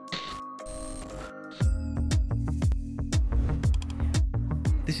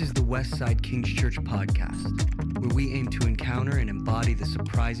This is the Westside King's Church podcast, where we aim to encounter and embody the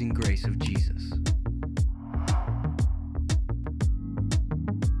surprising grace of Jesus.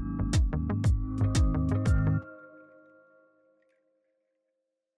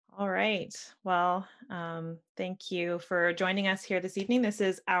 All right. Well, thank you for joining us here this evening. This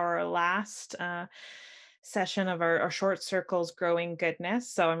is our last session of our Short Circles Growing Goodness.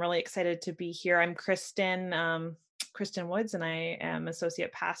 So I'm really excited to be here. I'm Kristen Woods, and I am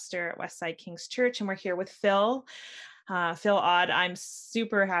associate pastor at Westside King's Church, and we're here with Phil. Phil Odd. I'm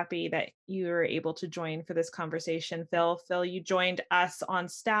super happy that you were able to join for this conversation. Phil, you joined us on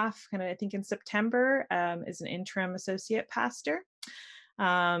staff, I think in September, as an interim associate pastor.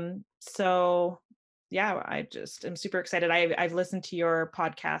 So yeah, I just am super excited. I've listened to your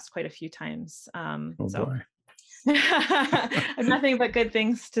podcast quite a few times. Boy. Nothing but good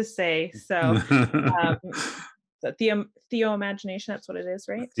things to say. So, Theo Imagination, that's what it is,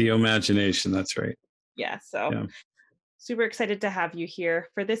 right? Theo Imagination, that's right. Yeah. So super excited to have you here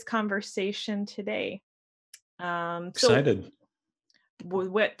for this conversation today. Excited.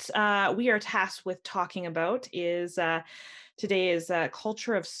 What we are tasked with talking about is today is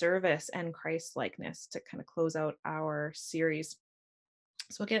culture of service and Christlikeness to kind of close out our series.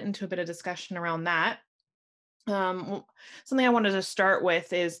 So we'll get into a bit of discussion around that. Something I wanted to start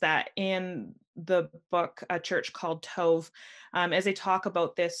with is that in the book, A Church Called Tove, as they talk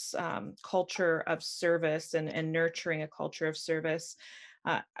about this culture of service and nurturing a culture of service,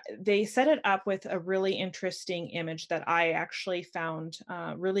 they set it up with a really interesting image that I actually found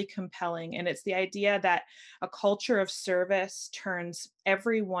really compelling. And it's the idea that a culture of service turns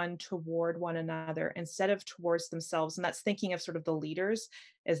everyone toward one another instead of towards themselves. And that's thinking of sort of the leaders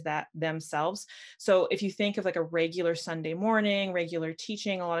as that themselves. So if you think of like a regular Sunday morning, regular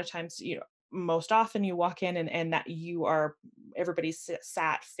teaching, a lot of times, most often you walk in and that everybody's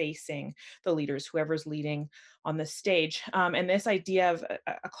sat facing the leaders, whoever's leading on the stage. And this idea of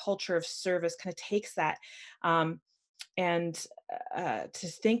a culture of service kind of takes that and to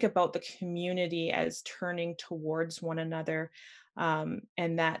think about the community as turning towards one another,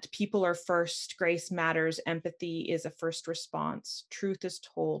 and that people are first, grace matters, empathy is a first response, truth is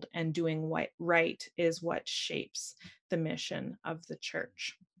told, and doing what right is what shapes the mission of the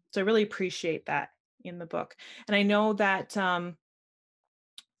church. So I really appreciate that in the book. And I know that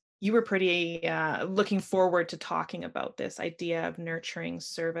you were pretty looking forward to talking about this idea of nurturing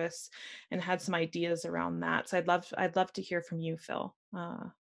service and had some ideas around that. So I'd love to hear from you, Phil,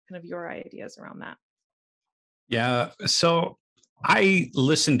 kind of your ideas around that. Yeah. So I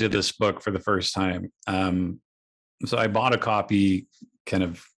listened to this book for the first time. So I bought a copy kind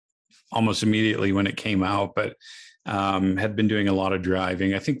of almost immediately when it came out, but had been doing a lot of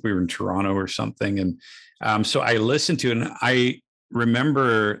driving. I think we were in Toronto or something. And so I listened to it, and I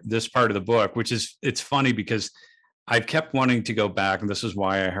remember this part of the book, it's funny because I've kept wanting to go back. And this is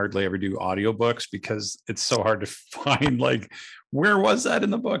why I hardly ever do audiobooks, because it's so hard to find, like, where was that in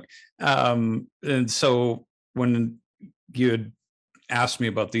the book? And so when you had asked me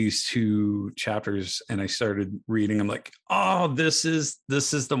about these two chapters and I started reading, I'm like, oh, this is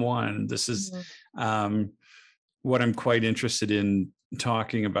the one. This is what I'm quite interested in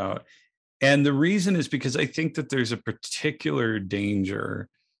talking about. And the reason is because I think that there's a particular danger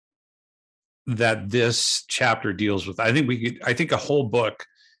that this chapter deals with. I think a whole book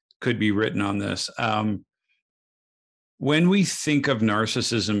could be written on this. When we think of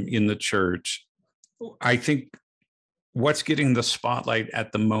narcissism in the church, I think what's getting the spotlight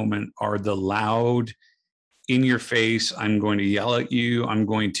at the moment are the loud, in your face, I'm going to yell at you, I'm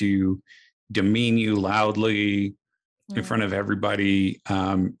going to demean you loudly in front of everybody,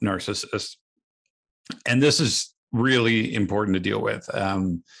 narcissists. And this is really important to deal with.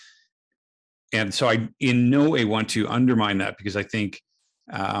 And so I in no way want to undermine that, because I think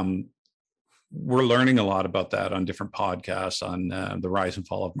we're learning a lot about that on different podcasts, on the rise and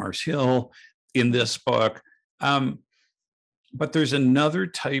fall of Mars Hill, in this book. But there's another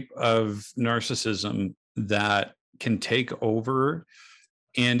type of narcissism that can take over,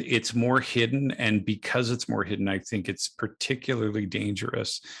 and it's more hidden. And because it's more hidden, I think it's particularly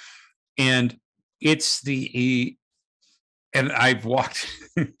dangerous. And it's and I've walked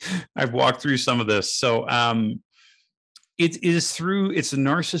through some of this. So it's a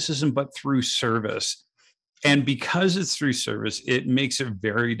narcissism, but through service. And because it's through service, it makes it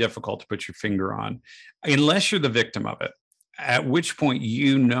very difficult to put your finger on, unless you're the victim of it, at which point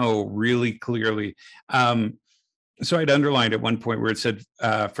really clearly. So I'd underlined at one point where it said,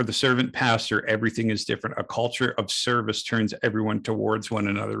 for the servant pastor, everything is different. A culture of service turns everyone towards one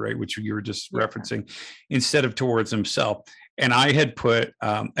another, right? Which you were just referencing, instead of towards himself. And I had put,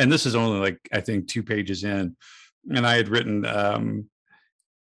 and this is only like, I think 2 pages in, and I had written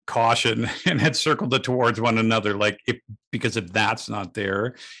caution and had circled it towards one another, like because if that's not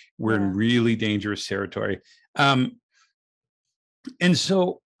there, we're in really dangerous territory. And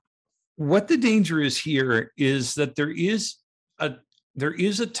so what the danger is here is that there is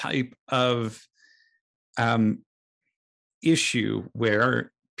a type of issue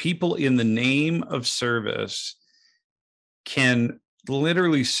where people in the name of service can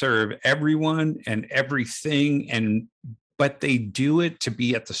literally serve everyone and everything, but they do it to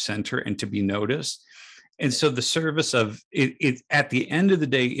be at the center and to be noticed. And so the service of it at the end of the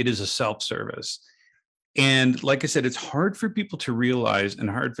day, it is a self-service. And like I said, it's hard for people to realize and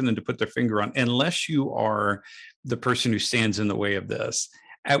hard for them to put their finger on unless you are the person who stands in the way of this.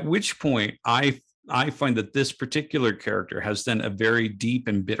 At which point I find that this particular character has then a very deep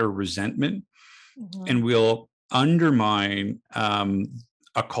and bitter resentment and will undermine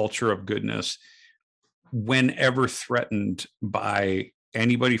a culture of goodness whenever threatened by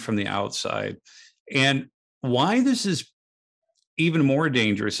anybody from the outside. And why this is even more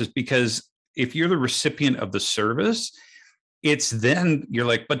dangerous is because if you're the recipient of the service, it's then you're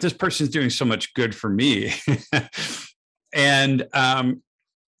like, but this person's doing so much good for me.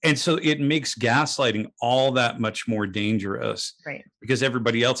 And so it makes gaslighting all that much more dangerous, right? Because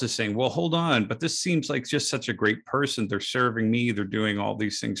everybody else is saying, well, hold on, but this seems like just such a great person. They're serving me. They're doing all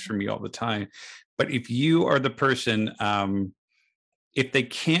these things for me all the time. But if you are the person, if they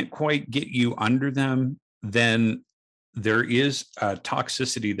can't quite get you under them, then there is a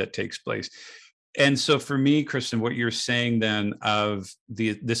toxicity that takes place. And so for me, Kristen, what you're saying then of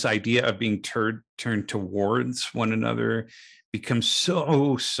this idea of being turned towards one another becomes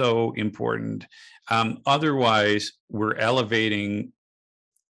so important. Otherwise, we're elevating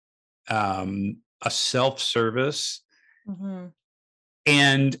a self-service.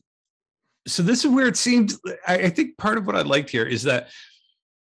 And so this is where it seemed, I think part of what I liked here is that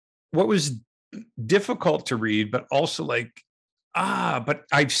what was difficult to read, but also like, but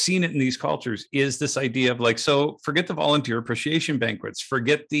I've seen it in these cultures, is this idea of like, so forget the volunteer appreciation banquets,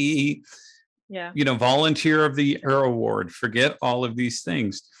 forget the, volunteer of the year award, forget all of these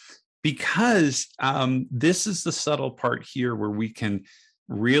things, because this is the subtle part here where we can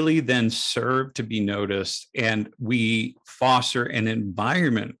really then serve to be noticed, and we foster an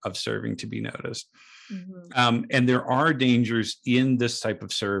environment of serving to be noticed. And there are dangers in this type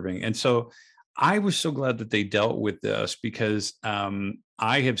of serving. And so I was so glad that they dealt with this, because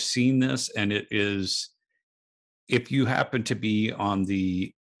I have seen this, and it is, if you happen to be on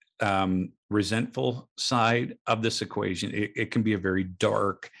the resentful side of this equation, it can be a very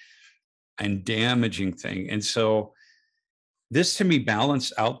dark and damaging thing. And so this to me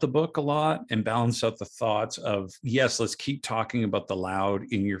balanced out the book a lot and balanced out the thoughts of, yes, let's keep talking about the loud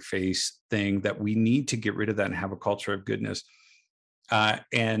in your face thing, that we need to get rid of that and have a culture of goodness.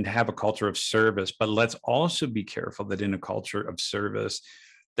 And have a culture of service. But let's also be careful that in a culture of service,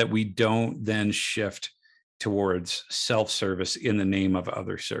 that we don't then shift towards self-service in the name of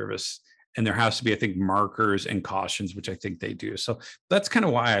other service. And there has to be, I think, markers and cautions, which I think they do. So that's kind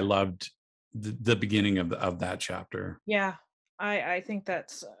of why I loved the beginning of that chapter. Yeah, I think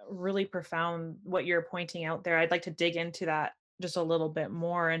that's really profound what you're pointing out there. I'd like to dig into that just a little bit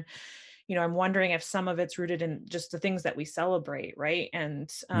more. And I'm wondering if some of it's rooted in just the things that we celebrate, right?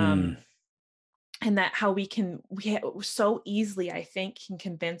 And that how we so easily, I think, can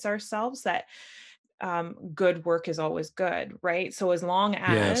convince ourselves that good work is always good, right? So as long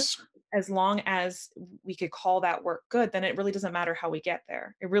as we could call that work good, then it really doesn't matter how we get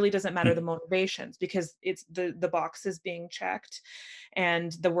there. It really doesn't matter the motivations, because it's the box is being checked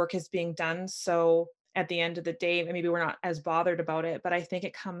and the work is being done. So at the end of the day, maybe we're not as bothered about it, but I think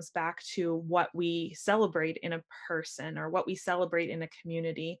it comes back to what we celebrate in a person or what we celebrate in a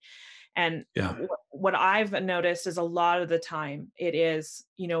community. And what I've noticed is a lot of the time it is,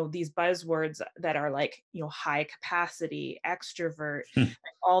 these buzzwords that are like, high capacity, extrovert,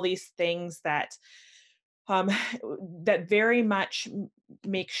 all these things that that very much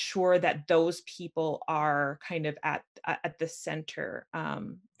make sure that those people are kind of at the center.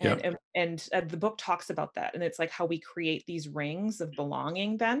 And the book talks about that. And it's like how we create these rings of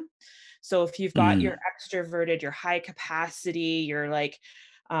belonging then. So if you've got your extroverted, your high capacity, you're like,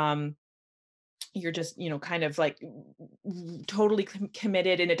 you're just, kind of like totally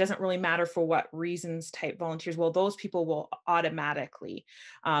committed, and it doesn't really matter for what reasons type volunteers, well, those people will automatically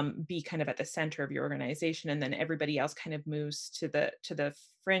be kind of at the center of your organization, and then everybody else kind of moves to the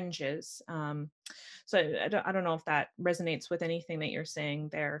fringes. So I don't know if that resonates with anything that you're saying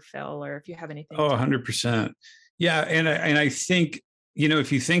there, Phil, or if you have anything Oh, to. 100%. Yeah. And I think,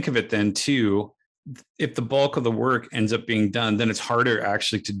 if you think of it then too, if the bulk of the work ends up being done, then it's harder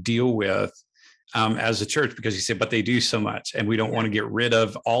actually to deal with as a church, because you say, but they do so much and we don't want to get rid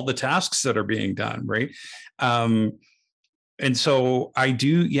of all the tasks that are being done. Right. And so I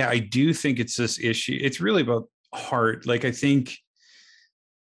do think it's this issue. It's really about heart. Like, I think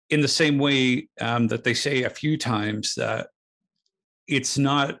in the same way that they say a few times that it's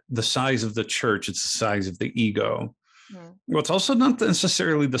not the size of the church, it's the size of the ego. Well, it's also not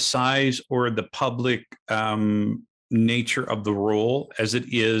necessarily the size or the public nature of the role as it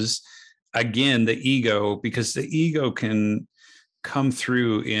is, again, the ego, because the ego can come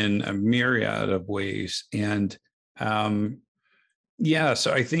through in a myriad of ways. And so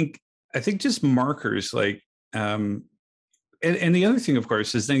I think just markers like, and the other thing, of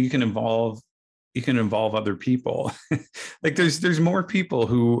course, is then you can involve other people. Like there's more people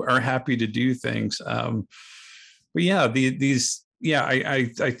who are happy to do things. But yeah,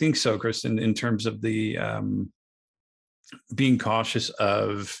 I think so, Kristen, in terms of the being cautious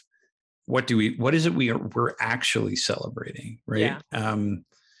of what is it we're actually celebrating, right? Yeah.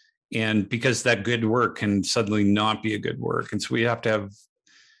 And because that good work can suddenly not be a good work. And so we have to have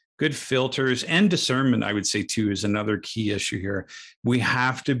good filters, and discernment, I would say, too, is another key issue here. We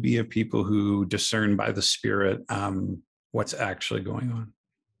have to be a people who discern by the Spirit what's actually going on.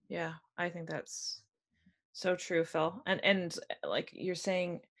 Yeah, I think that's so true, Phil. And like you're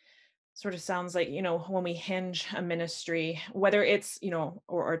saying, sort of sounds like, when we hinge a ministry, whether it's,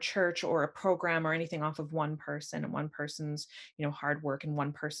 or a church or a program or anything, off of one person and one person's, hard work and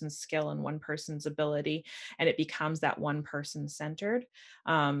one person's skill and one person's ability, and it becomes that one person centered.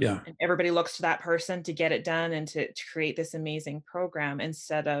 Yeah. And everybody looks to that person to get it done and to create this amazing program,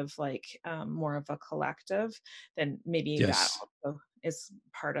 instead of like more of a collective, then maybe that Yes. also is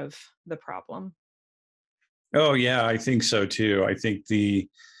part of the problem. Oh, yeah, I think so, too. I think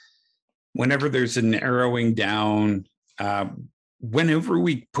whenever there's a narrowing down, whenever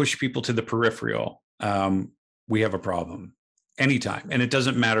we push people to the peripheral, we have a problem anytime. And it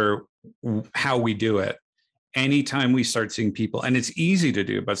doesn't matter how we do it. Anytime we start seeing people, and it's easy to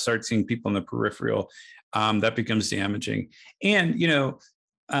do, but start seeing people in the peripheral, that becomes damaging. And,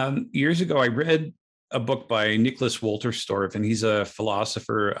 years ago, I read a book by Nicholas Wolterstorff, and he's a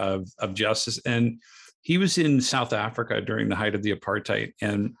philosopher of justice. And he was in South Africa during the height of the apartheid.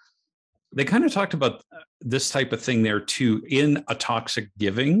 And they kind of talked about this type of thing there too, in a toxic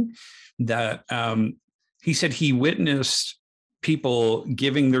giving, that he said he witnessed people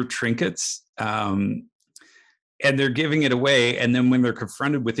giving their trinkets, and they're giving it away. And then when they're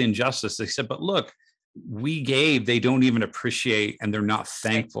confronted with injustice, they said, but look, we gave, they don't even appreciate, and they're not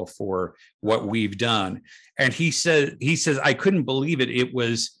thankful for what we've done. And he says, I couldn't believe it. It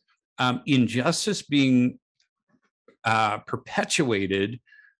was injustice being perpetuated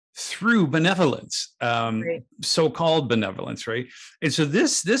through benevolence, Right. so-called benevolence, right? And so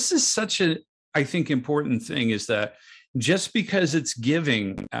this is such a, I think, important thing, is that just because it's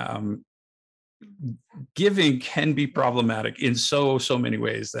giving, giving can be problematic in so many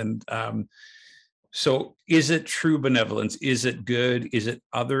ways. And so is it true benevolence? Is it good? Is it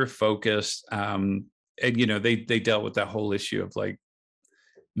other focused? And they dealt with that whole issue of like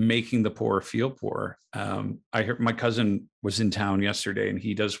making the poor feel poor. I heard my cousin was in town yesterday, and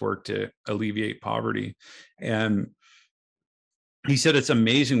he does work to alleviate poverty. And he said it's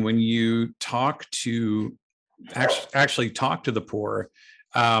amazing when you talk to actually talk to the poor.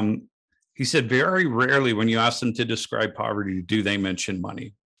 He said very rarely when you ask them to describe poverty, do they mention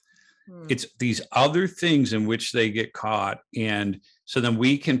money. It's these other things in which they get caught. And so then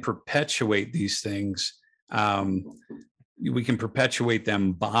we can perpetuate these things. We can perpetuate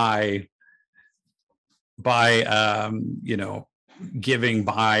them by giving,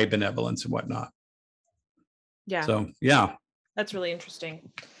 by benevolence and whatnot. Yeah. So, yeah. That's really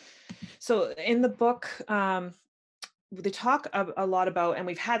interesting. So in the book, they talk a lot about, and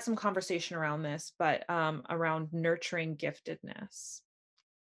we've had some conversation around this, but around nurturing giftedness.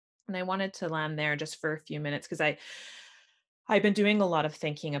 And I wanted to land there just for a few minutes, because I've been doing a lot of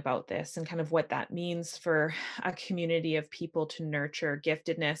thinking about this and kind of what that means for a community of people to nurture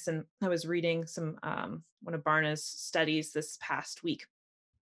giftedness. And I was reading some one of Barna's studies this past week,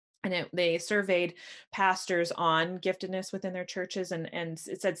 And they surveyed pastors on giftedness within their churches, and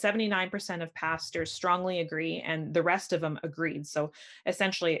it said 79% of pastors strongly agree, and the rest of them agreed. So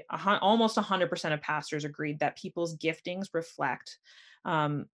essentially, almost 100% of pastors agreed that people's giftings reflect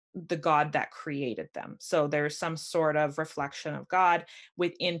the God that created them. So there's some sort of reflection of God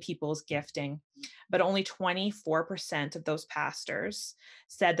within people's gifting. But only 24% of those pastors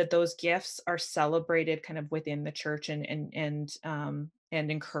said that those gifts are celebrated kind of within the church and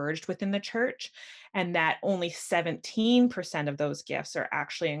encouraged within the church, and that only 17% of those gifts are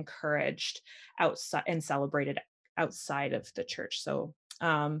actually encouraged outside and celebrated outside of the church. So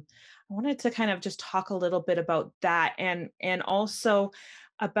I wanted to kind of just talk a little bit about that, and also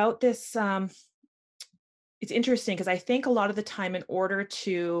about this. It's interesting because I think a lot of the time, in order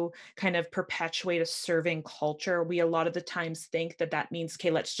to kind of perpetuate a serving culture, we a lot of the times think that that means,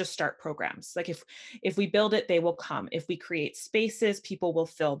 okay, let's just start programs. Like if we build it, they will come. If we create spaces, people will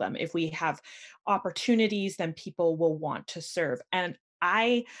fill them. If we have opportunities, then people will want to serve. And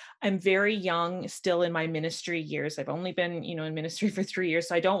I am very young still in my ministry years. I've only been, in ministry for 3 years,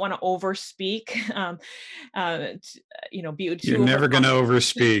 so I don't want to overspeak. Be too. You're never going to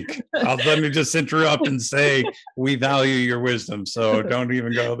overspeak. Let me just interrupt and say we value your wisdom, so don't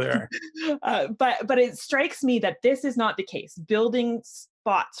even go there. But it strikes me that this is not the case. Building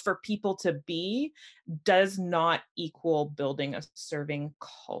spots for people to be does not equal building a serving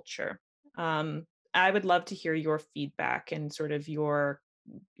culture. I would love to hear your feedback and sort of your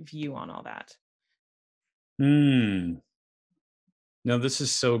view on all that. No, this is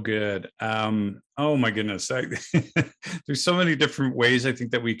so good. Oh my goodness. There's so many different ways I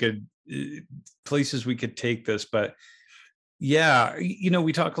think that we could, places we could take this, but yeah,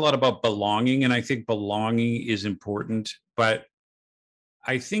 we talk a lot about belonging, and I think belonging is important, but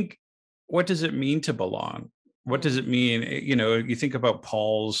I think, what does it mean to belong? What does it mean? You think about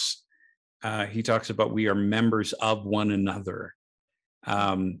Paul's, he talks about we are members of one another,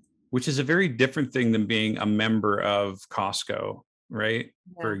 which is a very different thing than being a member of Costco, right?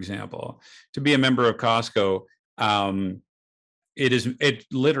 Yeah. For example, to be a member of Costco, it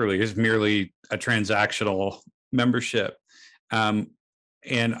literally is merely a transactional membership. And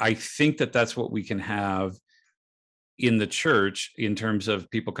I think that that's what we can have in the church in terms of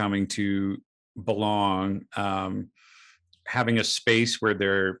people coming to belong, having a space where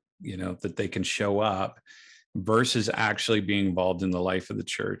they're, that they can show up, versus actually being involved in the life of the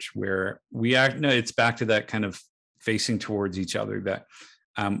church, where it's back to that kind of facing towards each other, that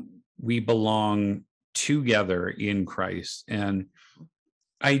we belong together in Christ. And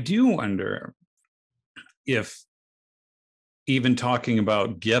I do wonder if, even talking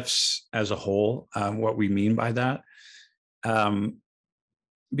about gifts as a whole, what we mean by that,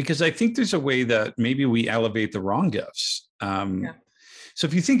 because I think there's a way that maybe we elevate the wrong gifts. So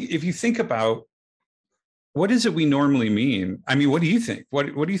if you think about, what is it we normally mean? I mean, what do you think? What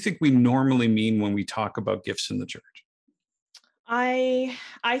do you think we normally mean when we talk about gifts in the church? I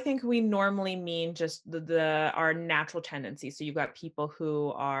think we normally mean just our natural tendency. So you've got people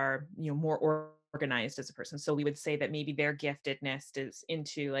who are, more organized as a person. So we would say that maybe their giftedness is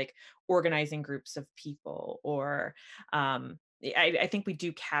into like organizing groups of people, or I think we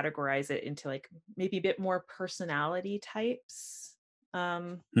do categorize it into like maybe a bit more personality types.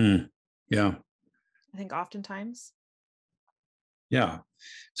 Yeah. I think oftentimes. Yeah.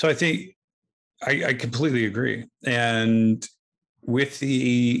 So I think I completely agree. And with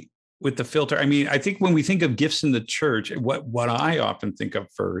the filter, I mean, I think when we think of gifts in the church, what I often think of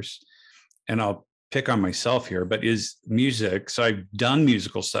first, and I'll pick on myself here, but is music. So I've done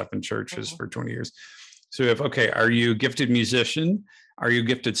musical stuff in churches for 20 years. So are you a gifted musician? Are you a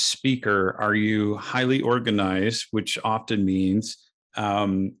gifted speaker? Are you highly organized, which often means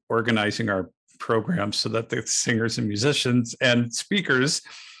organizing our programs so that the singers and musicians and speakers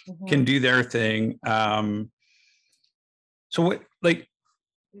can do their thing. So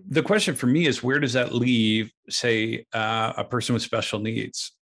the question for me is, where does that leave, say, a person with special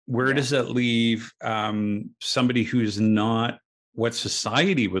needs? Where does that leave somebody who's not what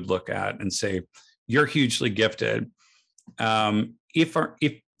society would look at and say, you're hugely gifted? If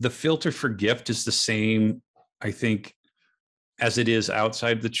the filter for gift is the same, I think, as it is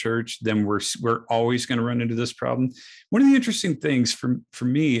outside the church, then we're always going to run into this problem. One of the interesting things for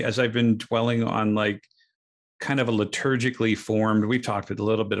me, as I've been dwelling on like kind of a liturgically formed, we've talked a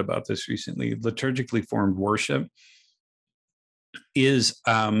little bit about this recently, liturgically formed worship, is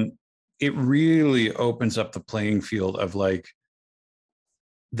it really opens up the playing field of like,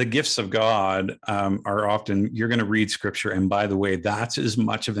 the gifts of God are often, you're going to read scripture, and by the way, that's as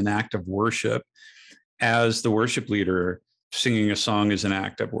much of an act of worship as the worship leader singing a song is an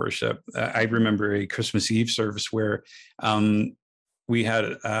act of worship. I remember a Christmas Eve service where we had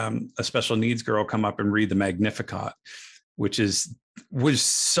a special needs girl come up and read the Magnificat, which was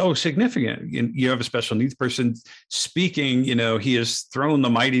so significant. You have a special needs person speaking, he has thrown the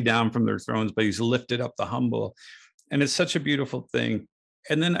mighty down from their thrones, but he's lifted up the humble. And it's such a beautiful thing.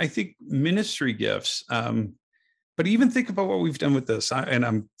 And then I think ministry gifts, but even think about what we've done with this. And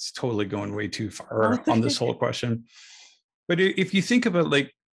I'm totally going way too far on this whole question. But if you think about,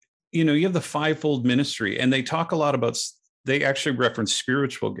 like, you have the fivefold ministry, and they talk a lot about, they actually reference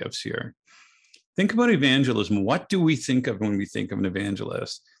spiritual gifts here. Think about evangelism. What do we think of when we think of an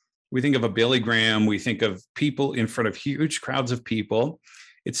evangelist? We think of a Billy Graham. We think of people in front of huge crowds of people.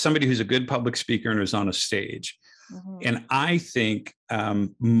 It's somebody who's a good public speaker and is on a stage. Mm-hmm. And I think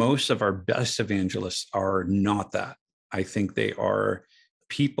most of our best evangelists are not that. I think they are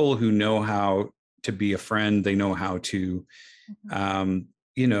people who know how to be a friend. They know how to,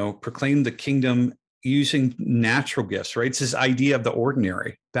 proclaim the kingdom using natural gifts, right? It's this idea of the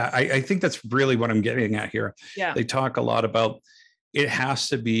ordinary. That I think that's really what I'm getting at here. Yeah. They talk a lot about it has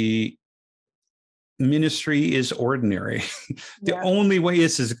to be, ministry is ordinary. The only way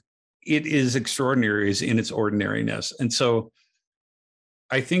it is extraordinary is in its ordinariness. And so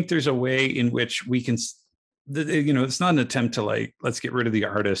I think there's a way in which we can, it's not an attempt to, like, let's get rid of the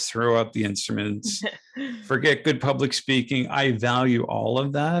artists, throw out the instruments, forget good public speaking. I value all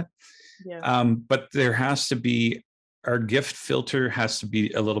of that. Yeah. But there has to be, our gift filter has to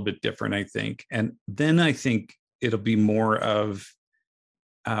be a little bit different, I think. And then I think it'll be more of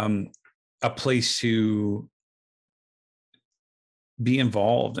a place to be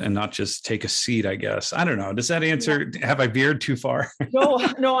involved and not just take a seat, I guess. I don't know. Does that answer? Yeah. Have I veered too far?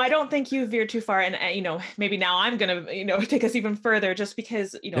 No, I don't think you veered too far. And, maybe now I'm going to, take us even further, just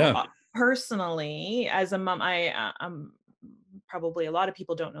because, personally, as a mom, I'm probably a lot of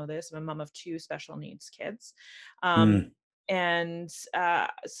people don't know this. I'm a mom of 2 special needs kids. And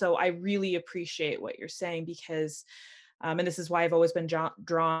so I really appreciate what you're saying, because and this is why I've always been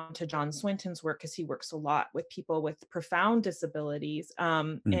drawn to John Swinton's work, because he works a lot with people with profound disabilities,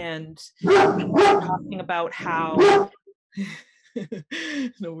 and talking about how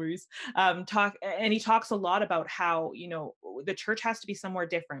no worries. And he talks a lot about how, the church has to be somewhere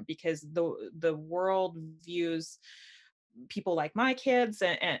different, because the world views people like my kids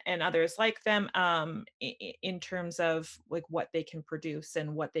and others like them in terms of, like, what they can produce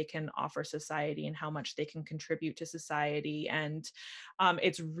and what they can offer society and how much they can contribute to society. And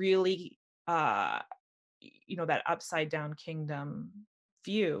it's really that upside down kingdom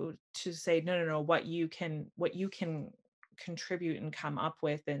view to say, no, what you can contribute and come up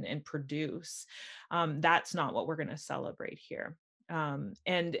with and produce, that's not what we're going to celebrate here.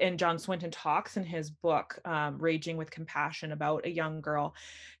 And John Swinton talks in his book, Raging with Compassion, about a young girl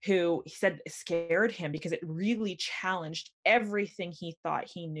who, he said, scared him because it really challenged everything he thought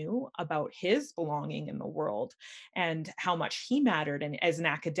he knew about his belonging in the world and how much he mattered. And as an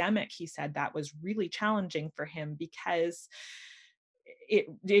academic, he said that was really challenging for him, because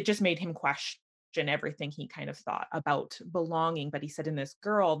it just made him question everything he kind of thought about belonging. But he said, in this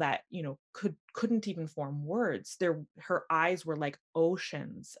girl that, couldn't even form words, her eyes were like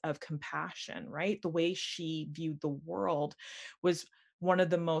oceans of compassion, right? The way she viewed the world was one of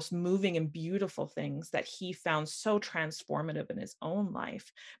the most moving and beautiful things that he found so transformative in his own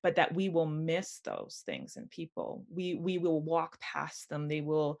life, but that we will miss those things in people. We will walk past them. They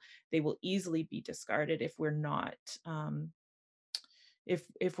will easily be discarded if we're not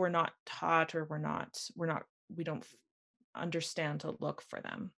if we're not taught, or we don't understand to look for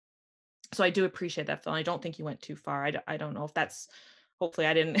them. So I do appreciate that, Phil. I don't think you went too far. I don't know if that's, hopefully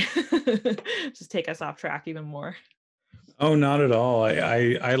I didn't just take us off track even more. Oh, not at all.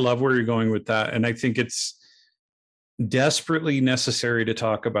 I love where you're going with that. And I think it's desperately necessary to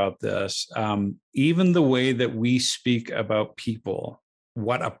talk about this. Even the way that we speak about people,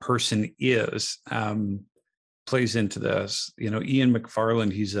 what a person is, plays into this. Ian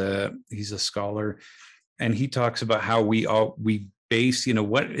McFarland, he's a scholar, and he talks about how we base,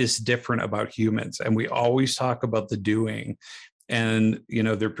 what is different about humans, and we always talk about the doing and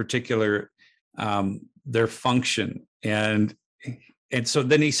their particular their function, and so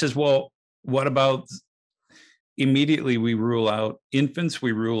then he says, well, what about, immediately we rule out infants,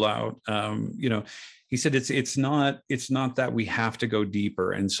 we rule out he said it's not that we have to go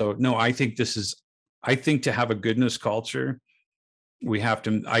deeper. And so no, I think to have a goodness culture,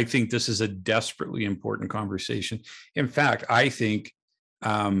 I think this is a desperately important conversation. In fact, I think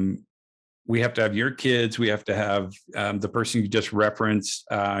we have to have your kids, we have to have the person you just referenced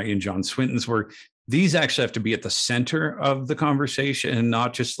in John Swinton's work. these actually have to be at the center of the conversation and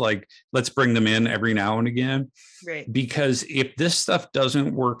not just like, let's bring them in every now and again. Right. Because if this stuff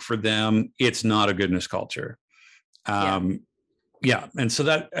doesn't work for them, it's not a goodness culture. Yeah. And so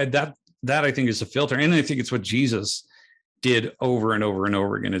that I think is a filter. And I think it's what Jesus did over and over and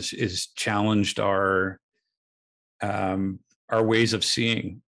over again is challenged our ways of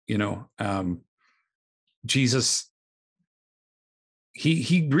seeing, Jesus,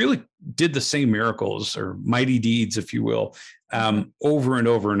 he really did the same miracles or mighty deeds, if you will, over and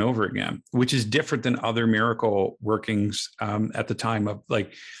over and over again, which is different than other miracle workings at the time of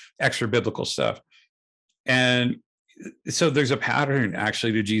like extra biblical stuff. And so there's a pattern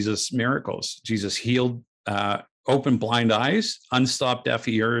actually to Jesus' miracles. Jesus healed opened blind eyes, unstopped deaf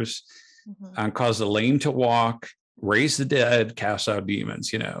ears, caused the lame to walk, raised the dead, cast out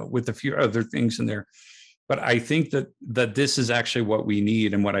demons, with a few other things in there. But I think that this is actually what we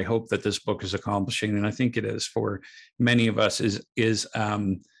need, and what I hope that this book is accomplishing, and I think it is for many of us, is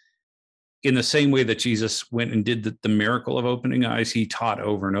in the same way that Jesus went and did the miracle of opening eyes, he taught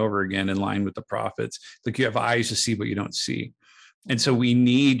over and over again in line with the prophets. Like, you have eyes to see, but you don't see. And so we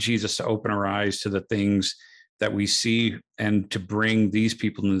need Jesus to open our eyes to the things that we see and to bring these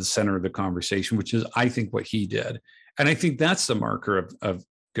people into the center of the conversation, which is, I think, what he did. And I think that's the marker of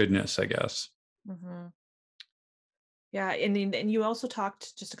goodness, I guess. Mm-hmm. Yeah. And you also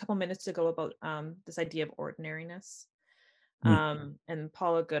talked just a couple minutes ago about this idea of ordinariness. And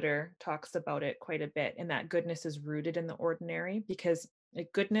Paula Gooder talks about it quite a bit, and that goodness is rooted in the ordinary, because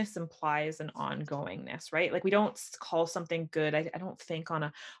goodness implies an ongoingness, right? Like, we don't call something good, I don't think, on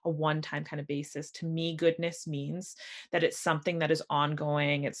a one-time kind of basis. To me, goodness means that it's something that is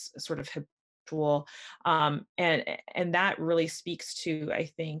ongoing, it's sort of habitual, and that really speaks to, I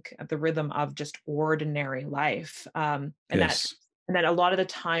think, the rhythm of just ordinary life, and yes. And that a lot of the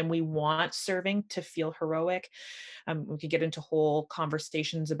time we want serving to feel heroic. We could get into whole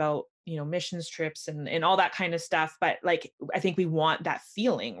conversations about, missions trips and all that kind of stuff. But like, I think we want that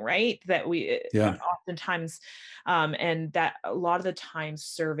feeling, right? That we oftentimes, and that a lot of the time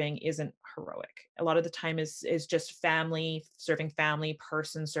serving isn't heroic. A lot of the time is just family serving family,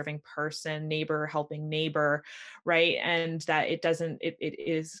 person serving person, neighbor helping neighbor, right? And that it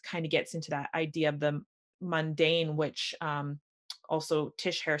is kind of gets into that idea of the mundane, which also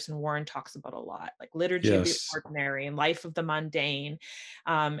Tish Harrison Warren talks about a lot, like liturgy of the ordinary and life of the mundane,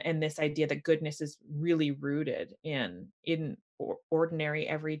 and this idea that goodness is really rooted in ordinary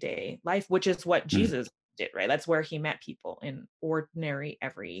everyday life, which is what Jesus did, right? That's where he met people, in ordinary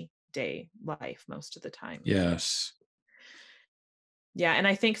everyday life most of the time. Yes. Yeah. And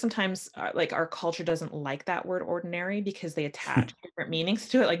I think sometimes like our culture doesn't like that word ordinary, because they attach different meanings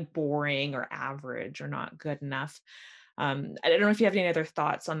to it, like boring or average or not good enough. I don't know if you have any other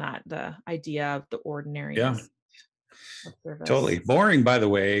thoughts on that, the idea of the ordinariness of service. Totally. Boring, by the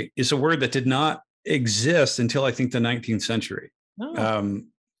way, is a word that did not exist until I think the 19th century,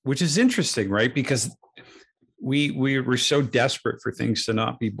 which is interesting, right? Because we were so desperate for things to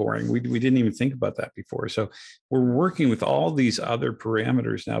not be boring. We didn't even think about that before. So we're working with all these other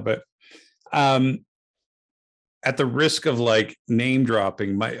parameters now. But at the risk of like name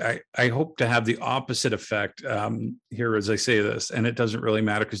dropping, I hope to have the opposite effect here as I say this, and it doesn't really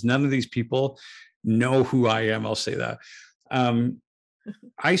matter because none of these people know who I am. I'll say that.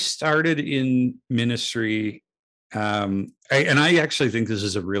 I started in ministry, and I actually think this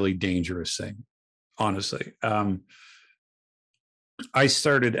is a really dangerous thing, honestly. I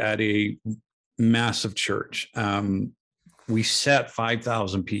started at a massive church. We set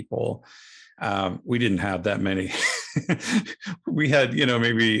 5,000 people. We didn't have that many. We had,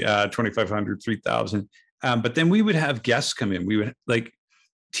 maybe 2,500, 3,000. But then we would have guests come in. We would like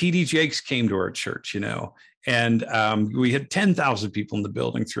TD Jakes came to our church, and we had 10,000 people in the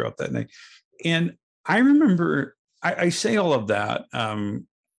building throughout that night. And I remember, I say all of that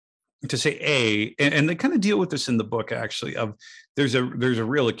to say and they kind of deal with this in the book, actually, of there's a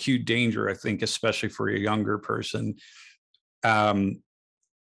real acute danger, I think, especially for a younger person,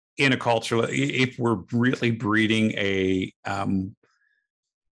 in a culture, if we're really breeding a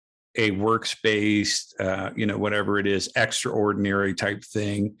works-based, whatever it is, extraordinary type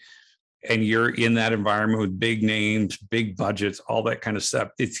thing, and you're in that environment with big names, big budgets, all that kind of stuff,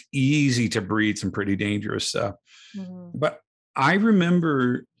 it's easy to breed some pretty dangerous stuff. But I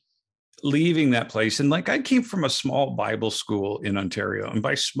remember leaving that place, and like, I came from a small Bible school in Ontario, and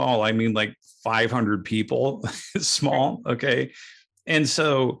by small I mean like 500 people. Small, okay. And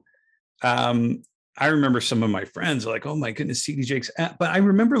so I remember some of my friends are like, oh my goodness, TD Jakes. But I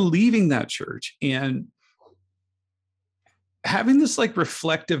remember leaving that church and having this like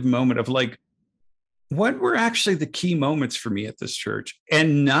reflective moment of like, what were actually the key moments for me at this church?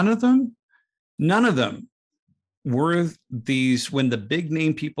 And none of them were these when the big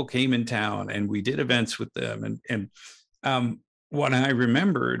name people came in town and we did events with them. And what I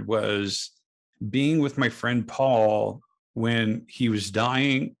remembered was being with my friend Paul when he was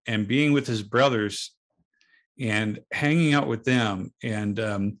dying and being with his brothers and hanging out with them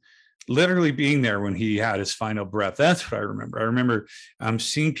and literally being there when he had his final breath. That's what I remember. I remember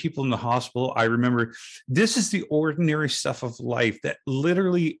seeing people in the hospital. I remember this is the ordinary stuff of life that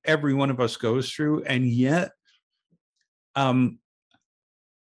literally every one of us goes through. And yet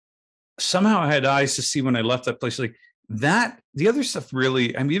somehow I had eyes to see when I left that place, like that, the other stuff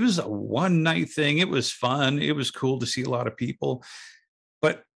really, I mean, it was a one night thing. It was fun. It was cool to see a lot of people,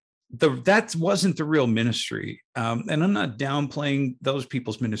 but that wasn't the real ministry. And I'm not downplaying those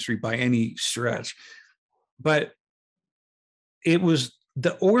people's ministry by any stretch, but it was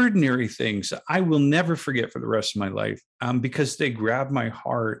the ordinary things that I will never forget for the rest of my life, because they grabbed my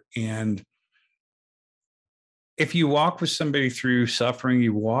heart. And if you walk with somebody through suffering,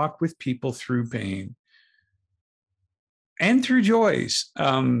 you walk with people through pain and through joys.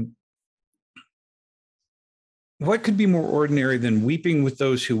 What could be more ordinary than weeping with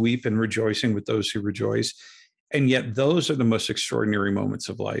those who weep and rejoicing with those who rejoice? And yet those are the most extraordinary moments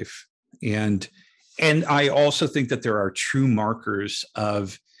of life. And I also think that there are true markers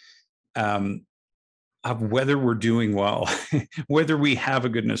of whether we're doing well, whether we have a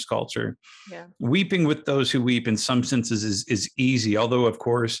goodness culture. Yeah. Weeping with those who weep in some senses is easy, although of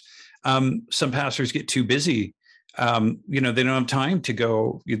course some pastors get too busy. They don't have time to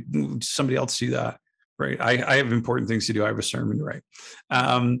go, somebody else do that. Right. I have important things to do. I have a sermon to write,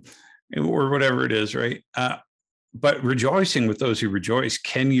 or whatever it is. Right. But rejoicing with those who rejoice.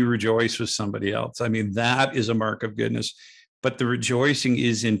 Can you rejoice with somebody else? I mean, that is a mark of goodness. But the rejoicing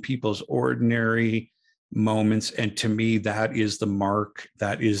is in people's ordinary moments. And to me, that is the mark.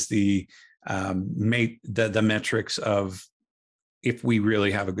 That is the metrics of if we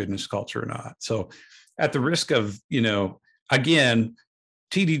really have a goodness culture or not. So at the risk of, again,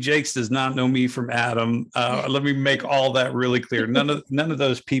 TD Jakes does not know me from Adam. Let me make all that really clear. None of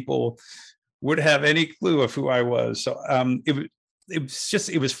those people would have any clue of who I was. So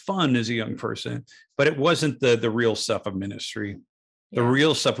it was fun as a young person, but it wasn't the real stuff of ministry. The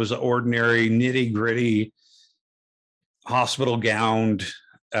real stuff was the ordinary, nitty gritty, hospital gowned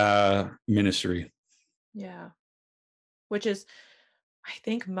ministry. Yeah. Which is, I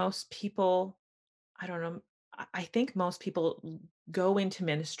think most people, I don't know, I think most people go into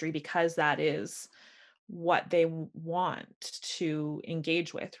ministry because that is what they want to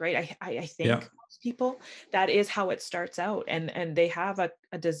engage with, right? I think most people, that is how it starts out, and they have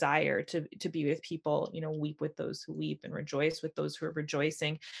a desire to be with people, weep with those who weep and rejoice with those who are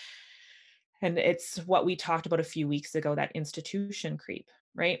rejoicing. And it's what we talked about a few weeks ago, that institution creep,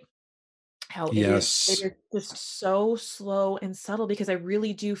 right? How it is just so slow and subtle, because I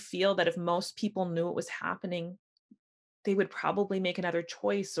really do feel that if most people knew it was happening, they would probably make another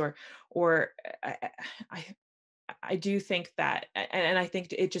choice, or I do think that, and I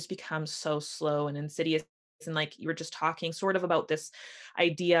think it just becomes so slow and insidious. And like you were just talking sort of about this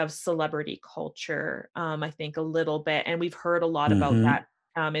idea of celebrity culture, I think a little bit, and we've heard a lot about that.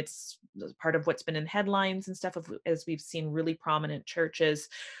 It's part of what's been in headlines and stuff, as we've seen really prominent churches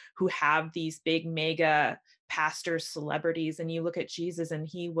who have these big mega pastors, celebrities, and you look at Jesus and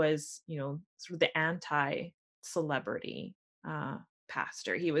he was, sort of the anti-celebrity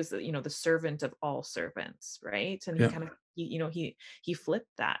pastor. He was, the servant of all servants, right? And he kind of, he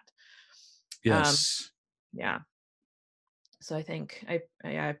flipped that. Yes. Yeah. So I think I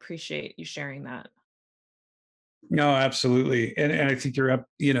appreciate you sharing that. No, absolutely. And I think you're up,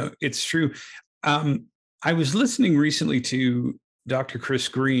 it's true. I was listening recently to Dr. Chris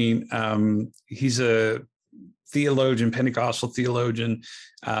Green. He's a theologian, Pentecostal theologian.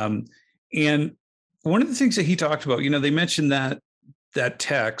 And one of the things that he talked about, they mentioned that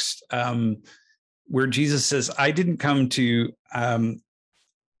text where Jesus says, I didn't come to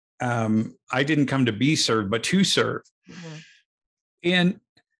be served, but to serve. Mm-hmm. And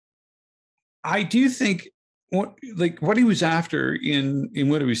I do think what he was after in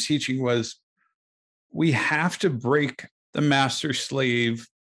what he was teaching was, we have to break the master-slave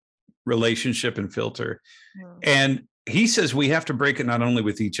relationship and filter. Mm. And he says we have to break it not only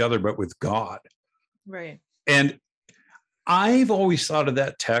with each other, but with God. Right. And I've always thought of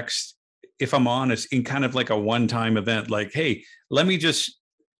that text, if I'm honest, in kind of like a one-time event, like, hey, let me just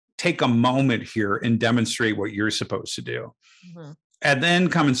take a moment here and demonstrate what you're supposed to do. Mm-hmm. And then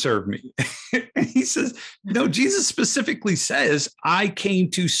come and serve me. And he says, no, Jesus specifically says, I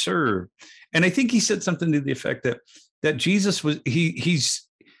came to serve. And I think he said something to the effect that Jesus was he's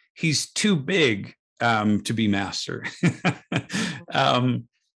too big to be master.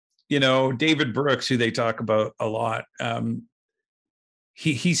 David Brooks, who they talk about a lot,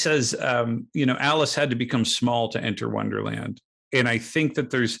 he says, Alice had to become small to enter Wonderland. And I think that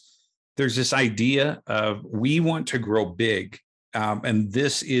there's this idea of we want to grow big. And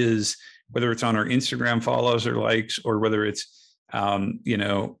this is, whether it's on our Instagram follows or likes, or whether it's,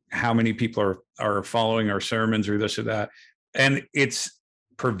 how many people are following our sermons or this or that. And it's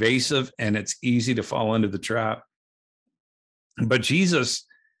pervasive and it's easy to fall into the trap. But Jesus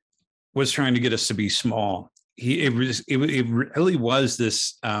was trying to get us to be small. It really was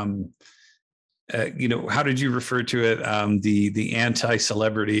this, how did you refer to it? The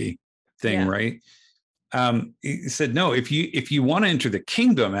anti-celebrity thing, right? He said, no, if you want to enter the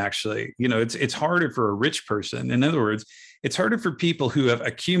kingdom, actually, it's harder for a rich person. In other words, it's harder for people who have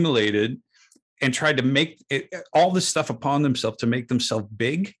accumulated and tried to make all this stuff upon themselves to make themselves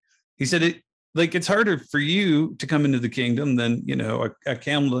big. He said it's harder for you to come into the kingdom than, a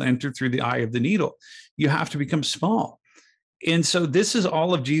camel to enter through the eye of the needle. You have to become small. And so this is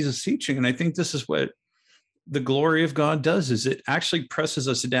all of Jesus' teaching. And I think this is what the glory of God does, is it actually presses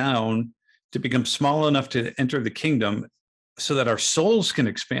us down to become small enough to enter the kingdom so that our souls can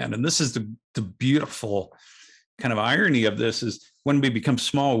expand. And this is the beautiful kind of irony of this, is when we become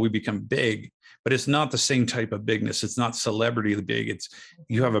small, we become big. But it's not the same type of bigness. It's not celebrity big. It's,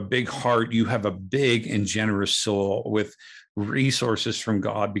 you have a big heart. You have a big and generous soul with resources from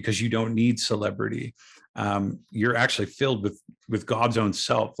God, because you don't need celebrity. You're actually filled with God's own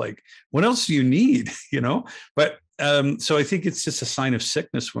self. Like, what else do you need? But so I think it's just a sign of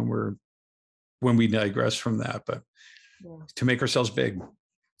sickness when we digress from that, but to make ourselves big.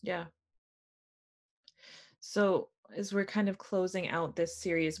 Yeah. So as we're kind of closing out this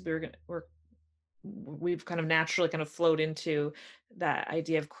series, we've kind of naturally kind of flowed into that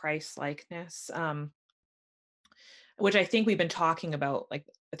idea of Christlikeness, which I think we've been talking about like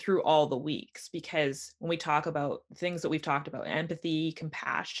through all the weeks, because when we talk about things that we've talked about, empathy,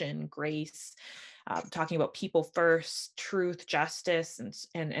 compassion, grace, talking about people first, truth, justice,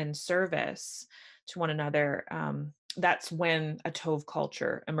 and service to one another, that's when a Tov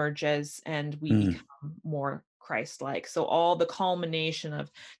culture emerges and we become more Christ-like. So all the culmination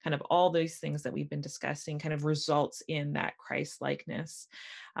of kind of all these things that we've been discussing kind of results in that Christ-likeness.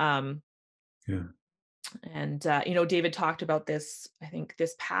 And David talked about this, I think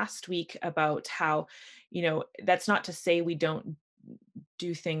this past week, about how, that's not to say we don't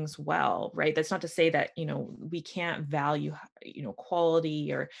do things well, right? That's not to say that, we can't value,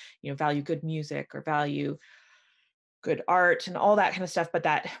 quality, or, value good music, or value good art and all that kind of stuff. But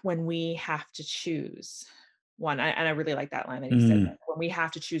that when we have to choose one, and I really like that line that he said, that when we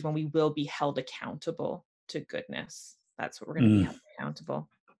have to choose, when we will be held accountable to goodness, that's what we're going to be held accountable.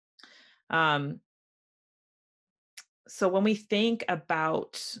 So when we think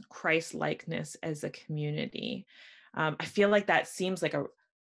about Christ-likeness as a community, I feel like that seems like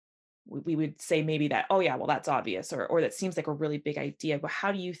we would say maybe that, oh yeah, well, that's obvious, or that seems like a really big idea. But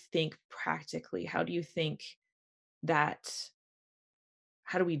how do you think practically? How do you think that,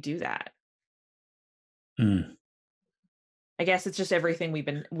 how do we do that? I guess it's just everything we've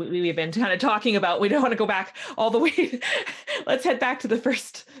been kind of talking about. We don't want to go back all the way. Let's head back to the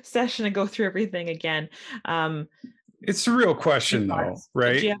first session and go through everything again. It's a real question, though,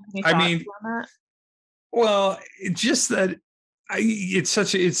 right? Do you have any thoughts on that? Well, just that I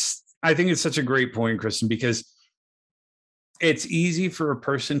think it's such a great point, Kristen, because it's easy for a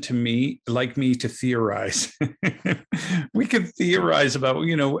person like me to theorize. We could theorize about,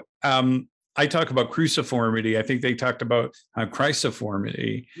 I talk about cruciformity. I think they talked about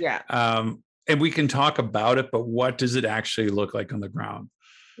Christiformity. Yeah. And we can talk about it, but what does it actually look like on the ground?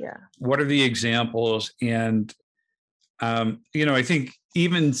 Yeah. What are the examples? And, I think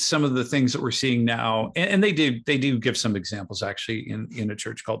even some of the things that we're seeing now, and they do give some examples actually in a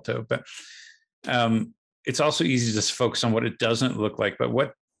church called Tov, but it's also easy to just focus on what it doesn't look like, but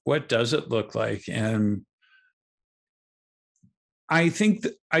what does it look like? And I think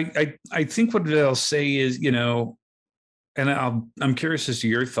I think what they'll say is, and I'm curious as to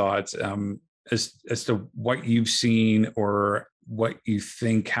your thoughts, as to what you've seen or what you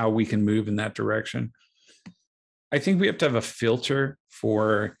think, how we can move in that direction. I think we have to have a filter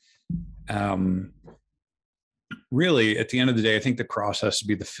for, really, at the end of the day, I think the cross has to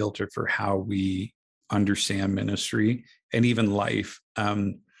be the filter for how we understand ministry and even life.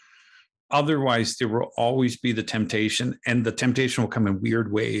 Otherwise, there will always be the temptation, and the temptation will come in weird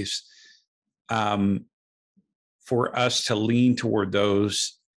ways, for us to lean toward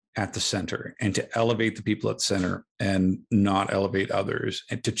those at the center, and to elevate the people at the center and not elevate others,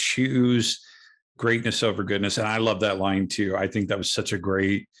 and to choose greatness over goodness. And I love that line too. I think that was such a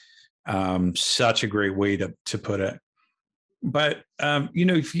great way to put it. But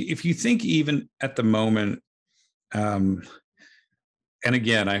if you think even at the moment, and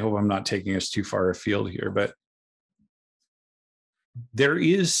again, I hope I'm not taking us too far afield here, but there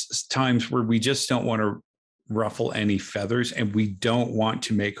is times where we just don't want to ruffle any feathers, and we don't want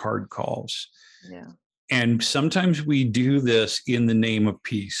to make hard calls. Yeah. And sometimes we do this in the name of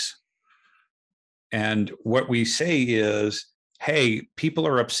peace. And what we say is, hey, people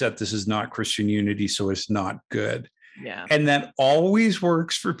are upset. This is not Christian unity, so it's not good. Yeah. And that always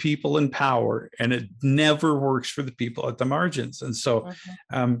works for people in power, and it never works for the people at the margins. And so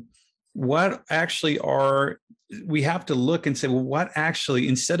what actually we have to look and say, well, what actually,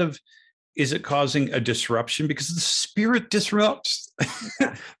 instead of, is it causing a disruption? Because the Spirit disrupts.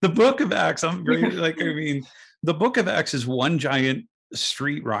 The book of Acts, the book of Acts is one giant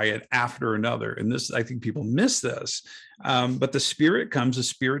street riot after another. And this, I think people miss this. But the Spirit comes, the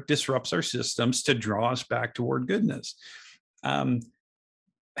Spirit disrupts our systems to draw us back toward goodness.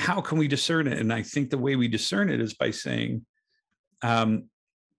 How can we discern it? And I think the way we discern it is by saying,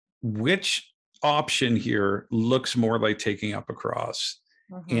 which option here looks more like taking up a cross?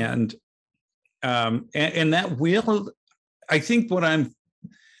 And that will, I think what I'm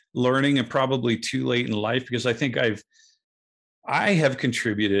learning, and probably too late in life, because I think I have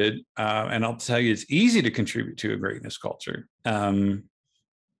contributed, and I'll tell you, it's easy to contribute to a greatness culture. But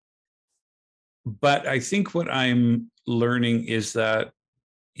I think what I'm learning is that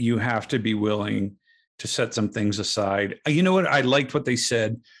you have to be willing to set some things aside. You know what? I liked what they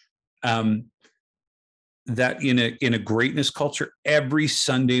said, that in a greatness culture, every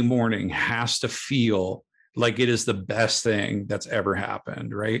Sunday morning has to feel like it is the best thing that's ever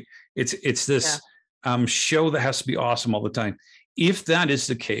happened, right? It's this show that has to be awesome all the time. If that is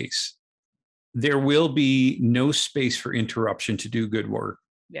the case, there will be no space for interruption to do good work.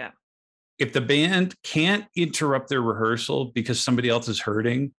 Yeah. If the band can't interrupt their rehearsal because somebody else is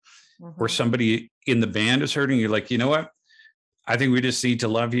hurting, or somebody in the band is hurting, you're like, you know what? I think we just need to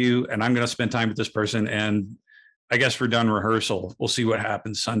love you, and I'm going to spend time with this person, and I guess we're done rehearsal. We'll see what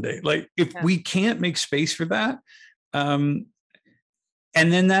happens Sunday. Like, if we can't make space for that, and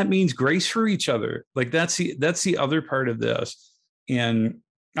then that means grace for each other. Like, that's the other part of this. And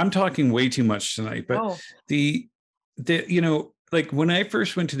I'm talking way too much tonight, but like when I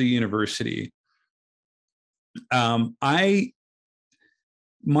first went to the university, my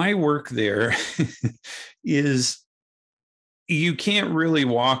work there is, you can't really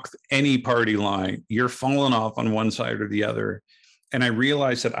walk any party line. You're falling off on one side or the other. And I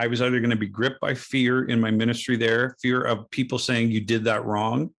realized that I was either going to be gripped by fear in my ministry there, fear of people saying you did that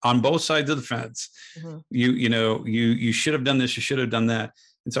wrong on both sides of the fence. You should have done this, you should have done that.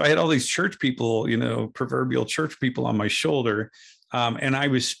 And so I had all these church people, proverbial church people on my shoulder. And I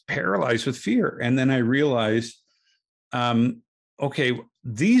was paralyzed with fear. And then I realized, okay,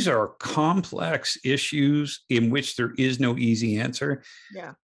 these are complex issues in which there is no easy answer.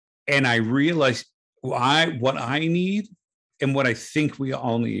 Yeah. And I realized what I need, and what I think we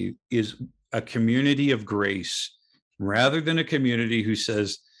all need, is a community of grace, rather than a community who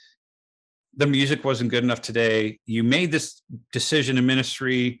says, the music wasn't good enough today. You made this decision in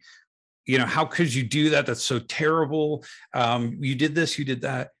ministry. How could you do that? That's so terrible. You did this, you did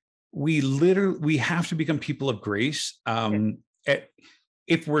that. We have to become people of grace.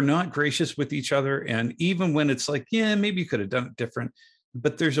 If we're not gracious with each other, and even when it's like, yeah, maybe you could have done it different,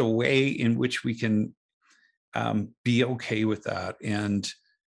 but there's a way in which we can be okay with that. And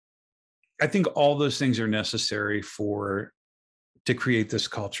I think all those things are necessary to create this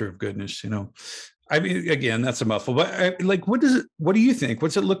culture of goodness. I mean, again, that's a mouthful, but what do you think?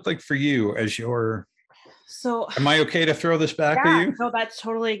 What's it look like for you as your? So, am I okay to throw this back to you? No, that's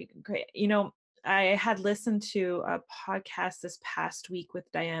totally great. I had listened to a podcast this past week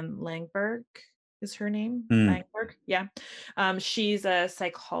with Diane Langberg, is her name? Langberg. Yeah. She's a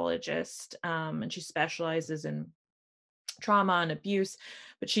psychologist, and she specializes in trauma and abuse,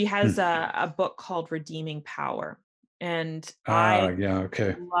 but she has a book called Redeeming Power. And I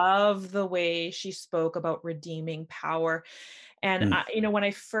love the way she spoke about redeeming power. And when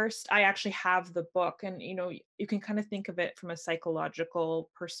I actually have the book, and you can kind of think of it from a psychological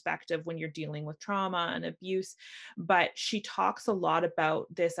perspective when you're dealing with trauma and abuse, but she talks a lot about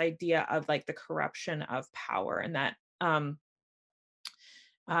this idea of like the corruption of power, and that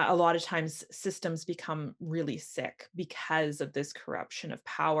a lot of times systems become really sick because of this corruption of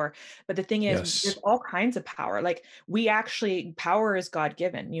power. But the thing is, there's Yes. all kinds of power. Like, power is God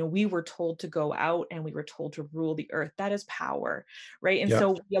given. We were told to go out and we were told to rule the earth. That is power, right? And Yep.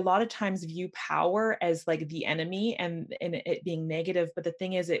 so we a lot of times view power as like the enemy, and it being negative. But the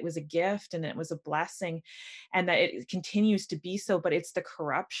thing is, it was a gift and it was a blessing, and that it continues to be so. But it's the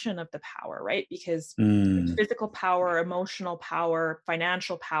corruption of the power, right? Because it's Mm. physical power, emotional power,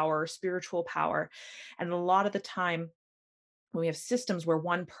 financial power, spiritual power. And a lot of the time, when we have systems where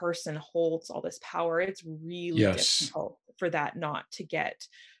one person holds all this power, it's really Yes. difficult for that not to get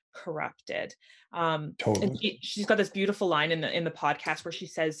corrupted. And Totally. she's got this beautiful line in the podcast where she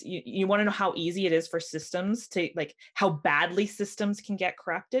says, "You want to know how easy it is for systems to, like, how badly systems can get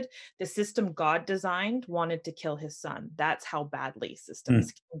corrupted? The system God designed wanted to kill his son. That's how badly Mm.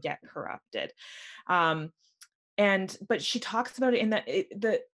 systems can get corrupted." Um, but she talks about it in that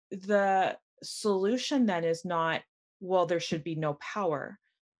the solution then is not, well, there should be no power.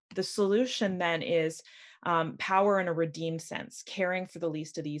 The solution then is, power in a redeemed sense, caring for the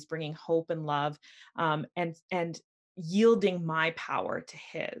least of these, bringing hope and love, and yielding my power to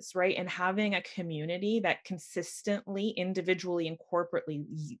his, right? And having a community that consistently, individually and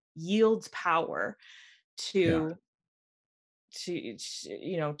corporately yields power Yeah. to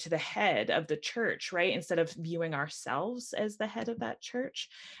to the head of the church, right? Instead of viewing ourselves as the head of that church.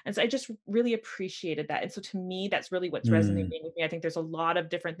 And so I just really appreciated that. And so to me, that's really what's Mm. resonating with me. I think there's a lot of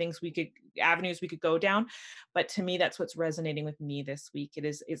different things avenues we could go down, but to me, that's what's resonating with me this week. It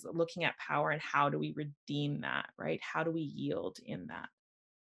is looking at power and how do we redeem that, right? How do we yield in that?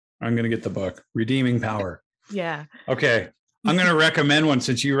 I'm going to get the book, Redeeming Power. Yeah. Okay. I'm going to recommend one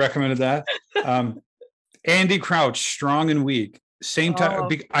since you recommended that. Andy Crouch, Strong and Weak. Same time.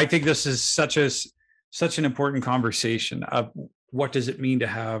 Oh, I think this is such an important conversation of what does it mean to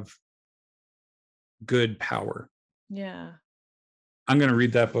have good power. yeah. I'm going to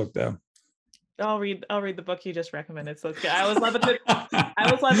read that book though. I'll read the book you just recommended. So it's good. I always love a good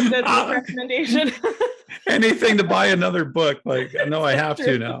book recommendation. Anything to buy another book. Like, no, I have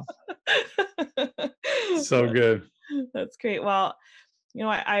to now. So good. That's great. Well,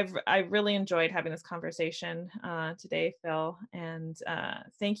 I've really enjoyed having this conversation today, Phil, and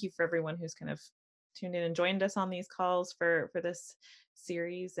thank you for everyone who's kind of tuned in and joined us on these calls for this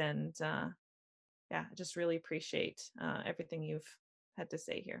series. And yeah, I just really appreciate everything you've had to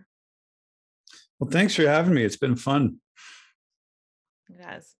say here. Well, thanks for having me. It's been fun. It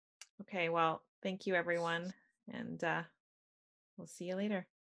has. Okay, well, thank you, everyone, and we'll see you later.